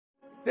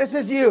This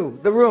is you,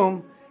 the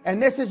room,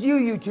 and this is you,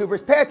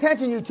 YouTubers. Pay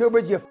attention,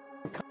 YouTubers, you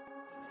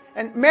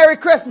and Merry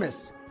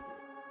Christmas.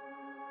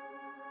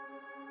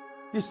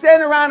 You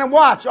stand around and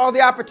watch all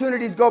the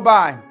opportunities go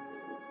by.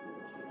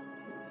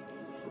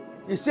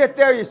 You sit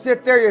there, you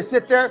sit there, you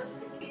sit there.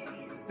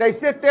 They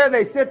sit there,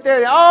 they sit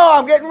there. Oh,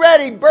 I'm getting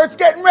ready. Bert's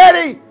getting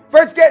ready.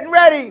 Bert's getting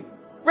ready.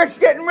 Rick's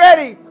getting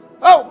ready.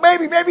 Oh,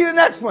 maybe the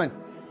next one.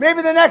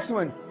 Maybe the next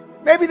one.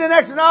 Maybe the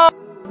next one. Oh,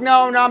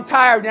 no, I'm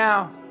tired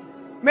now.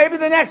 Maybe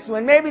the next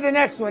one. Maybe the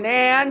next one.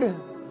 And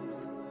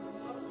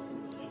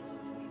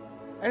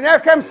there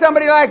comes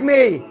somebody like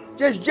me.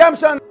 Just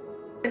jumps on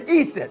and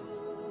eats it.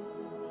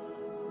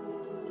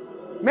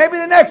 Maybe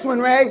the next one,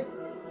 Ray.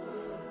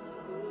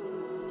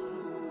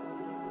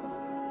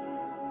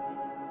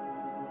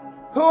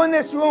 Who in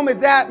this room is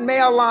that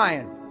male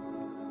lion?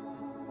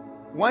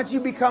 Once you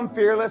become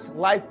fearless,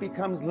 life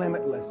becomes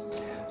limitless.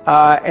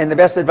 And the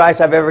best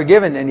advice I've ever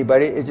given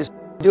anybody is just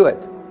do it.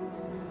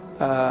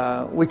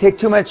 We take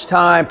too much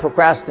time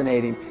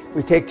procrastinating.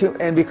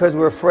 And because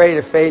we're afraid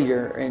of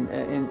failure, and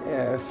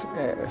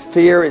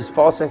fear is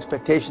false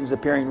expectations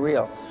appearing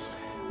real.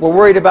 We're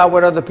worried about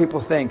what other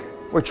people think.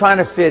 We're trying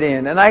to fit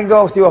in. And I can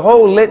go through a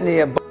whole litany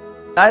of,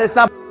 it's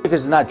not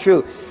because it's not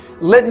true,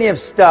 litany of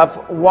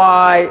stuff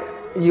why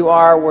you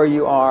are where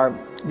you are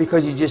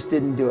because you just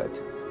didn't do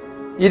it.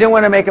 You didn't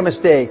want to make a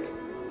mistake.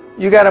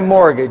 You got a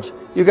mortgage.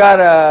 You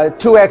got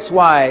two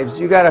ex-wives.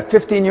 You got a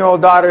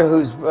 15-year-old daughter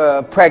who's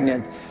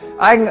pregnant.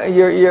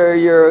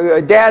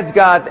 Your dad's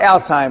got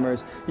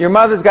Alzheimer's. Your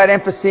mother's got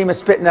emphysema,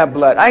 spitting up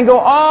blood. I can go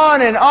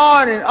on and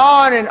on and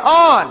on and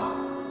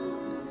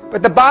on.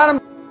 But the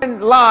bottom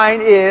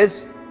line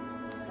is,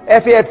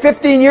 if you had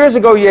 15 years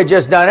ago you had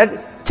just done it,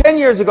 10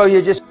 years ago you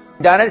had just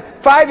done it,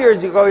 5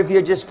 years ago if you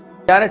had just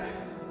done it,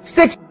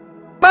 6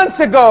 months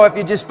ago if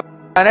you just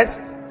done it,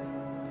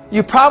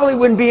 you probably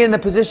wouldn't be in the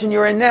position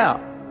you're in now.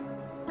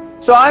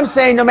 So I'm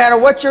saying no matter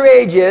what your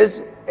age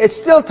is, it's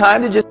still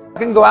time to just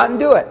go out and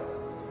do it.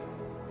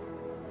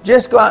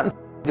 Just go out and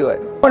do it.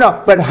 Oh,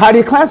 no, but how do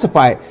you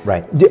classify it?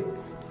 Right.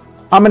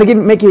 I'm going to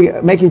make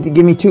you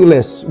give me two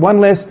lists. One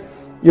list,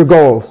 your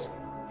goals.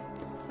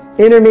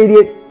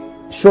 Intermediate,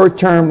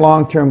 short-term,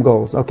 long-term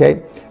goals,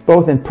 okay?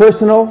 Both in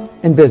personal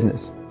and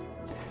business.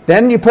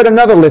 Then you put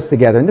another list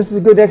together, and this is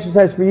a good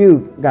exercise for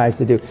you guys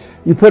to do.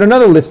 You put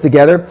another list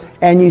together,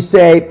 and you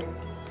say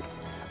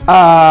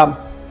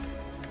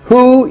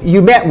who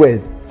you met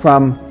with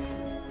from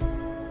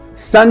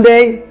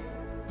Sunday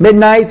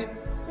midnight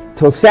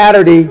till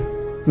Saturday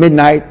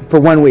midnight for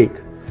 1 week.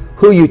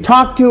 Who you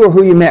talked to or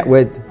who you met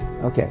with,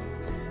 okay.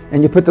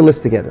 And you put the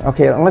list together.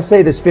 Okay, let's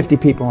say there's 50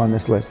 people on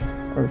this list.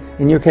 Or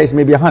in your case,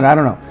 maybe 100, I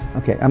don't know.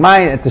 Okay, on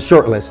mine, it's a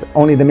short list.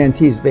 Only the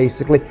mentees,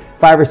 basically.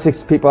 5 or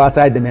 6 people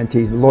outside the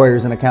mentees,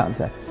 lawyers and accountants.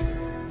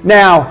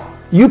 Now,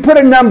 you put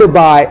a number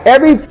by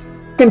every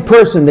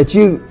person that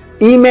you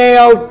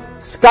emailed,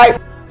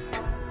 Skype,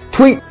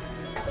 tweet,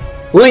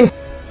 link,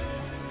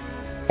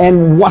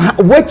 and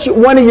which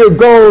one of your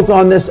goals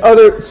on this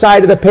other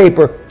side of the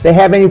paper they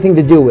have anything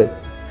to do with.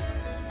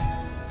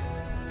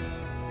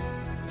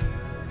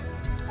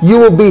 You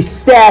will be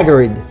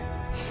staggered,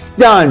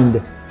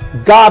 stunned,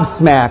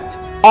 gobsmacked,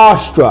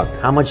 awestruck.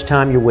 How much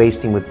time you're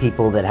wasting with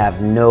people that have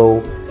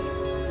no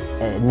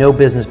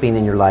business being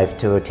in your life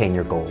to attain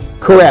your goals.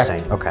 Correct.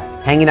 Okay.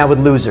 Hanging out with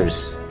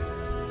losers.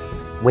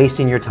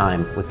 Wasting your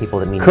time with people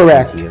that mean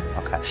Correct. nothing to you.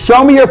 Okay.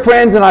 Show me your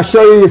friends and I'll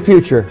show you your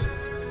future.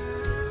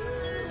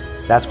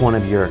 That's one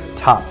of your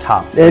top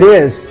It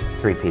is.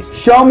 3 pieces.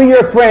 Show me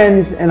your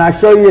friends and I'll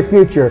show you your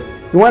future.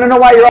 You want to know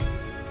why you're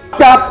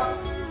all up?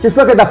 Just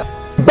look at the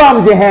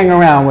bums you hang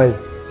around with.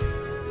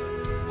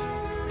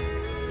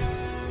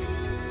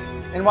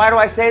 And why do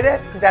I say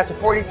that? Because after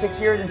 46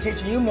 years and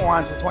teaching you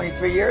morons for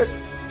 23 years,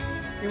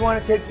 you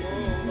want to take the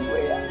easy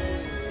way out.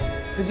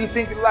 Because you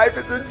think life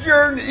is a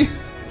journey.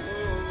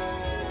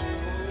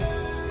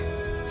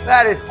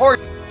 That is horse.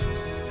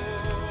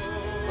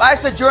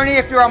 Life's a journey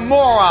if you're a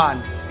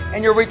moron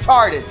and you're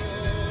retarded.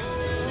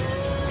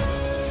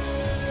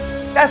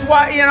 That's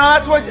why,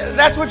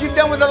 that's what you've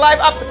done with the life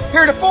up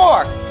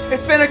heretofore.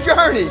 It's been a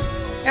journey.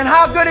 And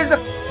how good is a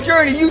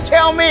journey? You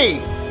tell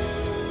me.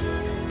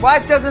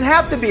 Life doesn't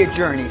have to be a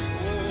journey.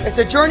 It's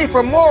a journey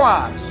for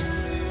morons.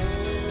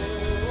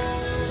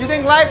 You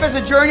think life is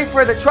a journey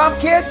for the Trump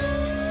kids?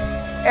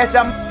 It's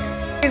a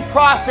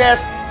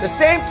process, the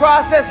same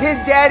process his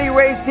daddy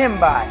raised him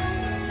by.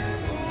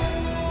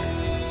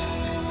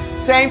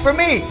 Same for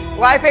me.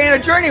 Life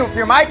ain't a journey if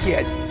you're my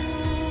kid.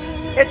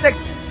 It's a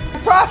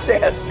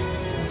process.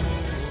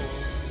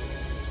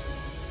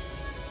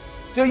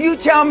 So you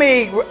tell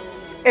me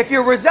if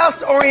you're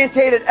results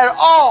orientated at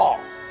all,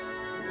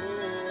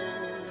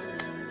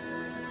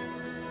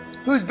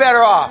 who's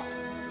better off?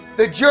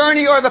 The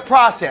journey or the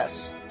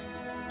process?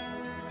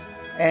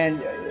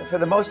 And for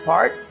the most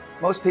part,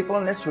 most people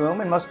in this room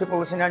and most people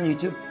listening on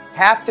YouTube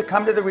have to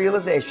come to the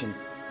realization,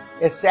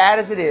 as sad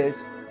as it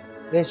is,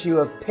 that you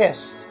have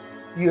pissed,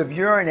 you have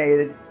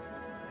urinated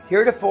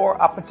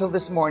heretofore up until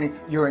this morning,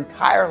 your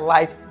entire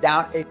life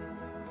down a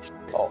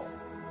hole.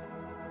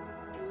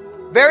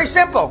 Very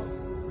simple.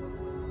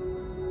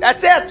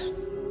 That's it.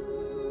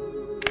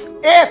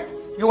 If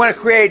you want to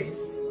create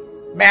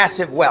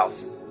massive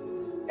wealth.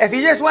 If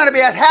you just want to be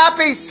a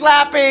happy,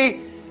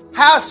 slappy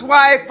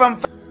housewife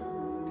from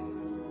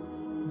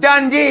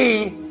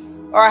Dundee,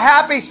 or a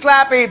happy,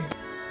 slappy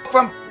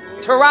from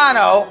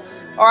Toronto,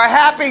 or a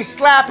happy,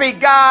 slappy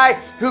guy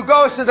who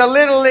goes to the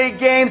Little League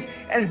games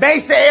in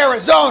Mesa,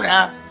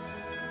 Arizona,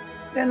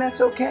 then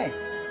that's okay.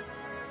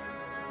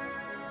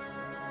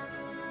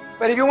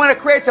 But if you want to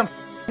create some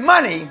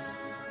money,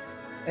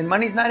 and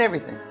money's not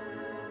everything.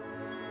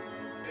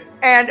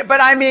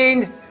 But I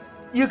mean,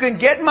 you can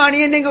get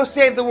money and then go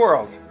save the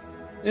world.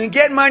 You can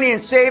get money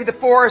and save the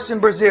forests in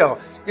Brazil.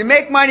 You can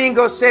make money and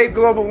go save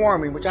global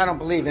warming, which I don't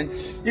believe in.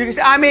 You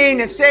can,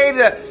 and save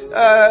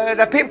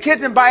the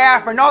kids in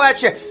Biafra and all that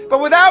shit.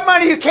 But without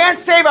money, you can't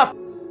save a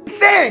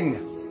thing.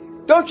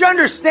 Don't you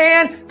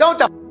understand? Don't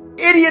the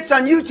idiots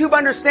on YouTube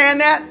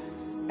understand that?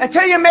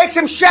 Until you make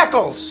some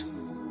shekels.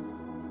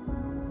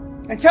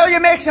 Until you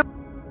make some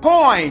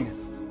coin.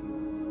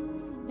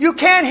 You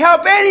can't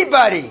help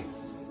anybody.